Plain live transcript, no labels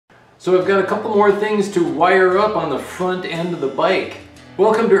So I've got a couple more things to wire up on the front end of the bike.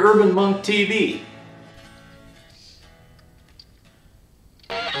 Welcome to Urban Monk TV.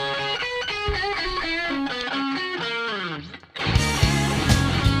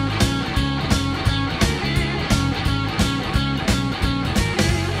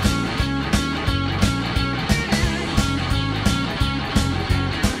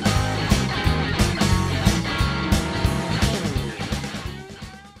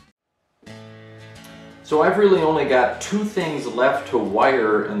 So I've really only got two things left to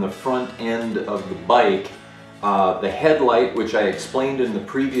wire in the front end of the bike. The headlight, which I explained in the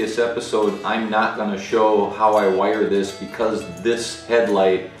previous episode, I'm not going to show how I wire this because this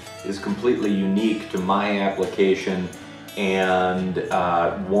headlight is completely unique to my application and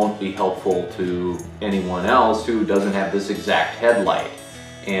won't be helpful to anyone else who doesn't have this exact headlight.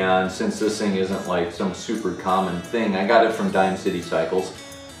 And since this thing isn't like some super common thing, I got it from Dime City Cycles.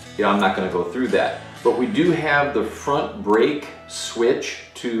 Yeah, I'm not going to go through that. But we do have the front brake switch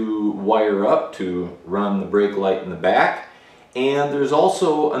to wire up to run the brake light in the back. And there's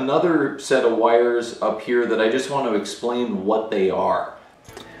also another set of wires up here that I just want to explain what they are.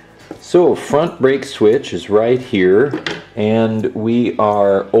 So front brake switch is right here, and we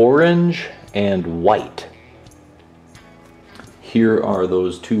are orange and white. Here are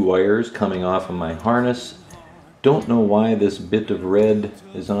those two wires coming off of my harness. Don't know why this bit of red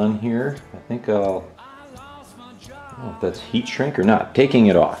is on here. I think I don't know if that's heat shrink or not. Taking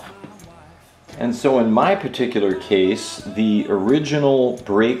it off. And so in my particular case, the original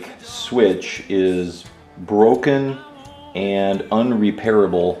brake switch is broken and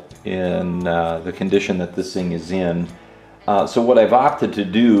unrepairable in the condition that this thing is in. So what I've opted to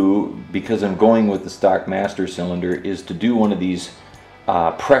do, because I'm going with the stock master cylinder, is to do one of these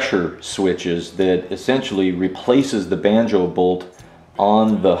pressure switches that essentially replaces the banjo bolt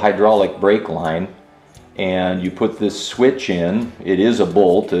on the hydraulic brake line. And you put this switch in, it is a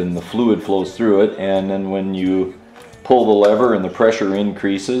bolt and the fluid flows through it, and then when you pull the lever and the pressure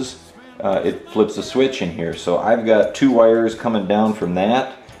increases, it flips a switch in here. So I've got two wires coming down from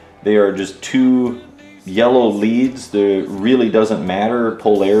that. They are just two yellow leads. There really doesn't matter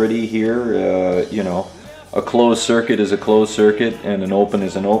polarity here. You know, a closed circuit is a closed circuit and an open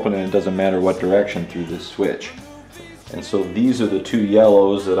is an open, and it doesn't matter what direction through this switch. And so these are the two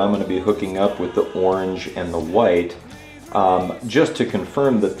yellows that I'm going to be hooking up with the orange and the white. Just to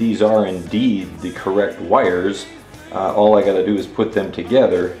confirm that these are indeed the correct wires, all I got to do is put them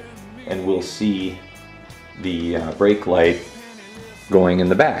together and we'll see the brake light going in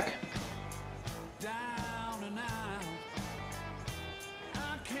the back.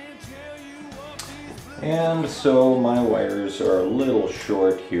 And so my wires are a little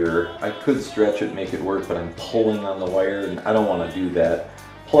short here. I could stretch it, make it work, but I'm pulling on the wire and I don't want to do that.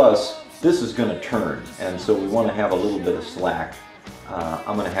 Plus, this is going to turn, and so we want to have a little bit of slack.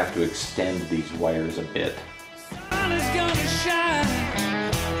 I'm going to have to extend these wires a bit.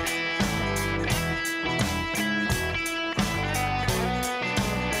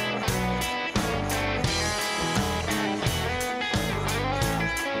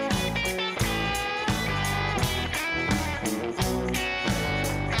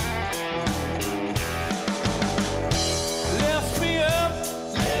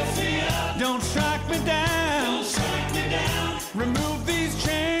 Don't strike me down. Don't strike me down. Remove these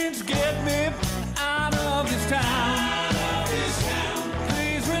chains, get me out of this town. Out of this town.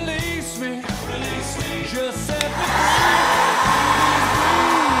 Please release me. Release me. Just set me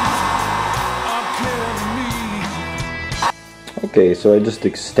free. Okay, so I just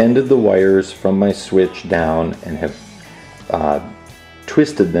extended the wires from my switch down and have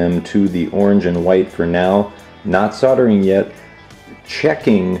twisted them to the orange and white for now. Not soldering yet.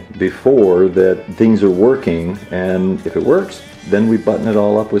 Checking before that things are working, and if it works, then we button it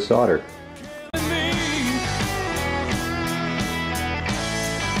all up with solder.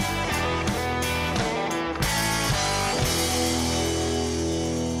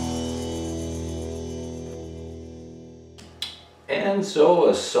 And so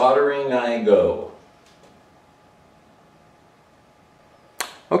a soldering I go.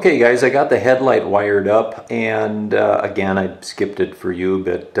 Okay guys, I got the headlight wired up, and again I skipped it for you,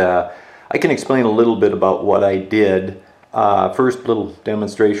 but I can explain a little bit about what I did. First little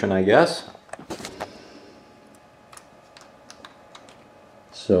demonstration, I guess.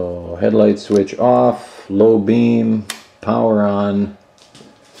 So headlight switch off, low beam, power on,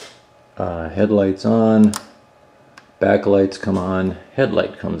 headlights on, backlights come on,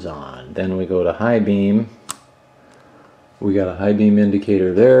 headlight comes on. Then we go to high beam. We got a high beam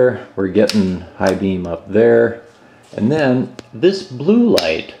indicator there. We're getting high beam up there. And then this blue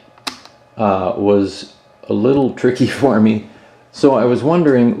light was a little tricky for me. So I was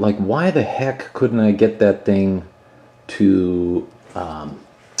wondering, like, why the heck couldn't I get that thing to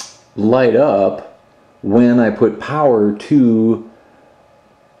light up when I put power to,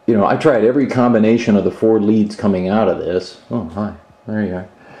 you know, I tried every combination of the 4 leads coming out of this. Oh, hi, there you are.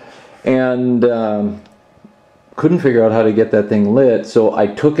 And couldn't figure out how to get that thing lit, so I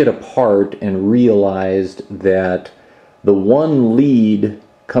took it apart and realized that the one lead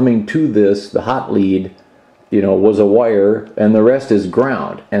coming to this, the hot lead, you know, was a wire, and the rest is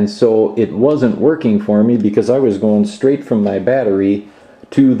ground. And so it wasn't working for me because I was going straight from my battery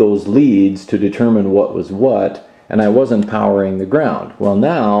to those leads to determine what was what, and I wasn't powering the ground. Well,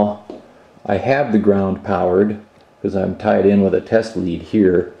 now I have the ground powered because I'm tied in with a test lead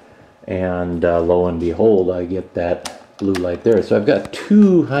here, and lo and behold, I get that blue light there. So I've got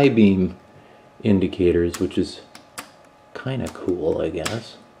 2 high beam indicators, which is kind of cool, I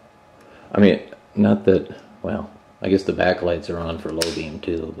guess. I mean, not that, well, I guess the backlights are on for low beam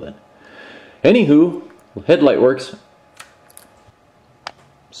too, but anywho, headlight works.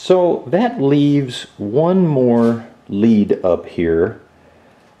 So that leaves one more lead up here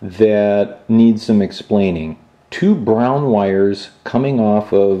that needs some explaining. 2 brown wires coming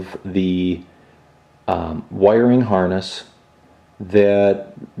off of the wiring harness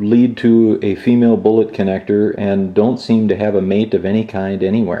that lead to a female bullet connector and don't seem to have a mate of any kind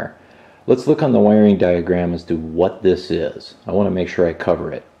anywhere. Let's look on the wiring diagram as to what this is. I want to make sure I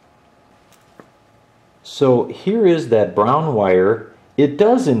cover it. So here is that brown wire. It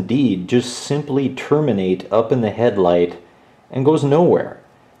does indeed just simply terminate up in the headlight and goes nowhere.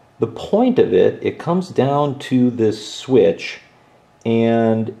 The point of it, it comes down to this switch,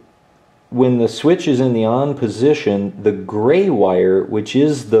 and when the switch is in the on position, the gray wire, which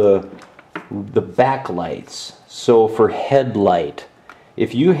is the backlights, so for headlight,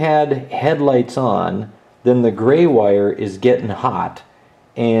 if you had headlights on, then the gray wire is getting hot,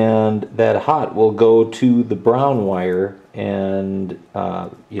 and that hot will go to the brown wire and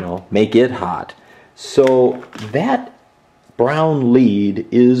you know, make it hot. So that brown lead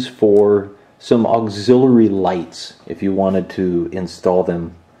is for some auxiliary lights if you wanted to install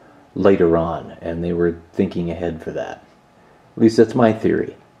them later on, and they were thinking ahead for that. At least that's my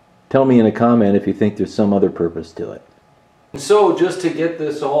theory. Tell me in a comment if you think there's some other purpose to it. So just to get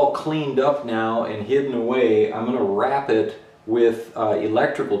this all cleaned up now and hidden away, I'm going to wrap it with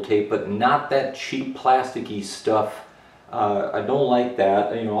electrical tape, but not that cheap plasticky stuff. I don't like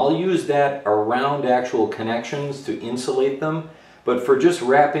that. You know, I'll use that around actual connections to insulate them, but for just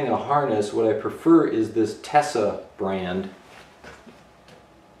wrapping a harness, what I prefer is this Tessa brand. I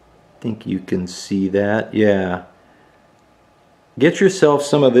think you can see that, yeah. Get yourself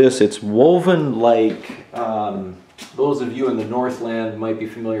some of this. It's woven like, those of you in the Northland might be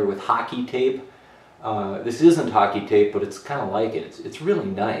familiar with hockey tape. This isn't hockey tape, but it's kind of like it. It's really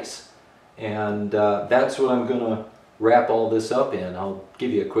nice. And that's what I'm going to wrap all this up in. I'll give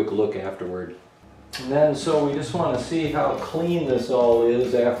you a quick look afterward. And then, so we just want to see how clean this all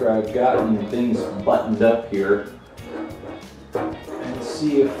is after I've gotten things buttoned up here. And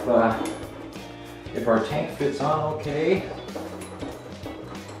see if our tank fits on okay.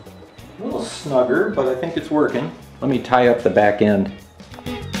 A little snugger, but I think it's working. Let me tie up the back end.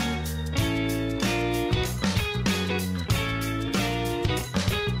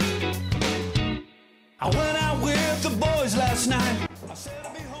 I went out with the boys last night. I said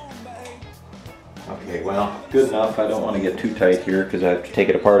I'll be home, babe. Okay, well, good enough. I don't want to get too tight here because I have to take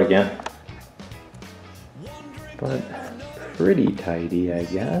it apart again. But pretty tidy, I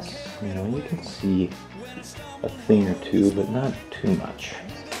guess. You know, you can see a thing or two, but not too much.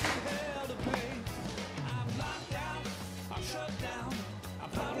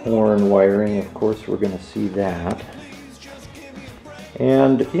 Horn wiring, of course, we're going to see that.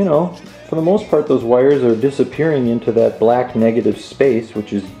 And, you know, for the most part, those wires are disappearing into that black negative space,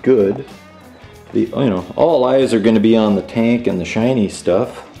 which is good. You know, all eyes are going to be on the tank and the shiny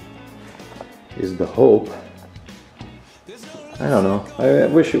stuff, is the hope. I don't know. I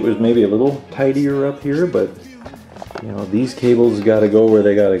wish it was maybe a little tidier up here, but, you know, these cables got to go where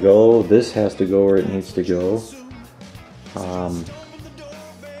they got to go. This has to go where it needs to go.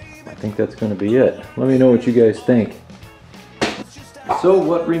 I think that's going to be it. Let me know what you guys think. So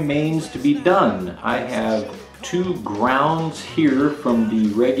what remains to be done? I have 2 grounds here from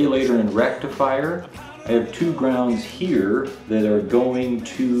the regulator and rectifier. I have 2 grounds here that are going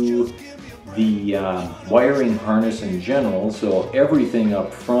to the wiring harness in general, so everything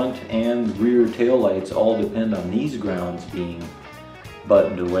up front and rear taillights all depend on these grounds being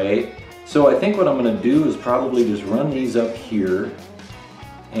buttoned away. So I think what I'm going to do is probably just run these up here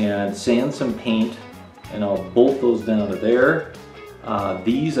and sand some paint, and I'll bolt those down to there.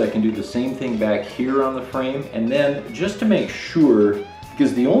 These I can do the same thing back here on the frame, and then just to make sure,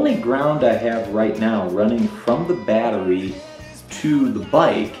 because the only ground I have right now running from the battery to the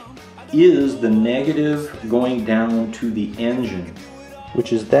bike is the negative going down to the engine,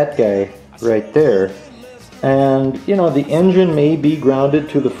 which is that guy right there. And you know, the engine may be grounded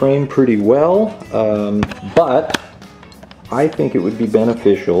to the frame pretty well, but I think it would be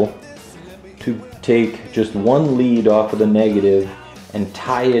beneficial to take just one lead off of the negative and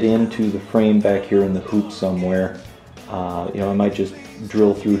tie it into the frame back here in the hoop somewhere. You know, I might just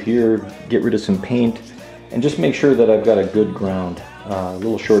drill through here, get rid of some paint, and just make sure that I've got a good ground, a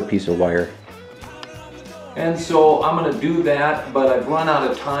little short piece of wire. And so I'm going to do that, but I've run out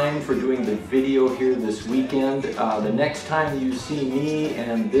of time for doing the video here this weekend. The next time you see me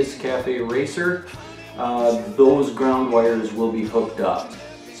and this Cafe Racer, those ground wires will be hooked up.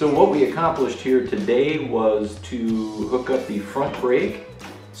 So what we accomplished here today was to hook up the front brake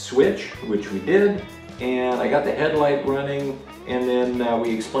switch, which we did, and I got the headlight running, and then we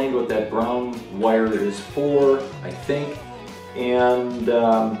explained what that brown wire is for, I think, and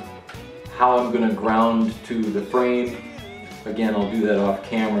how I'm going to ground to the frame. Again, I'll do that off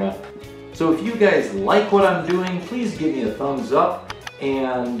camera. So if you guys like what I'm doing, please give me a thumbs up,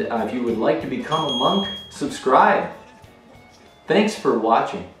 and if you would like to become a monk, subscribe. Thanks for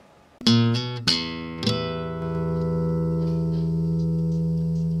watching.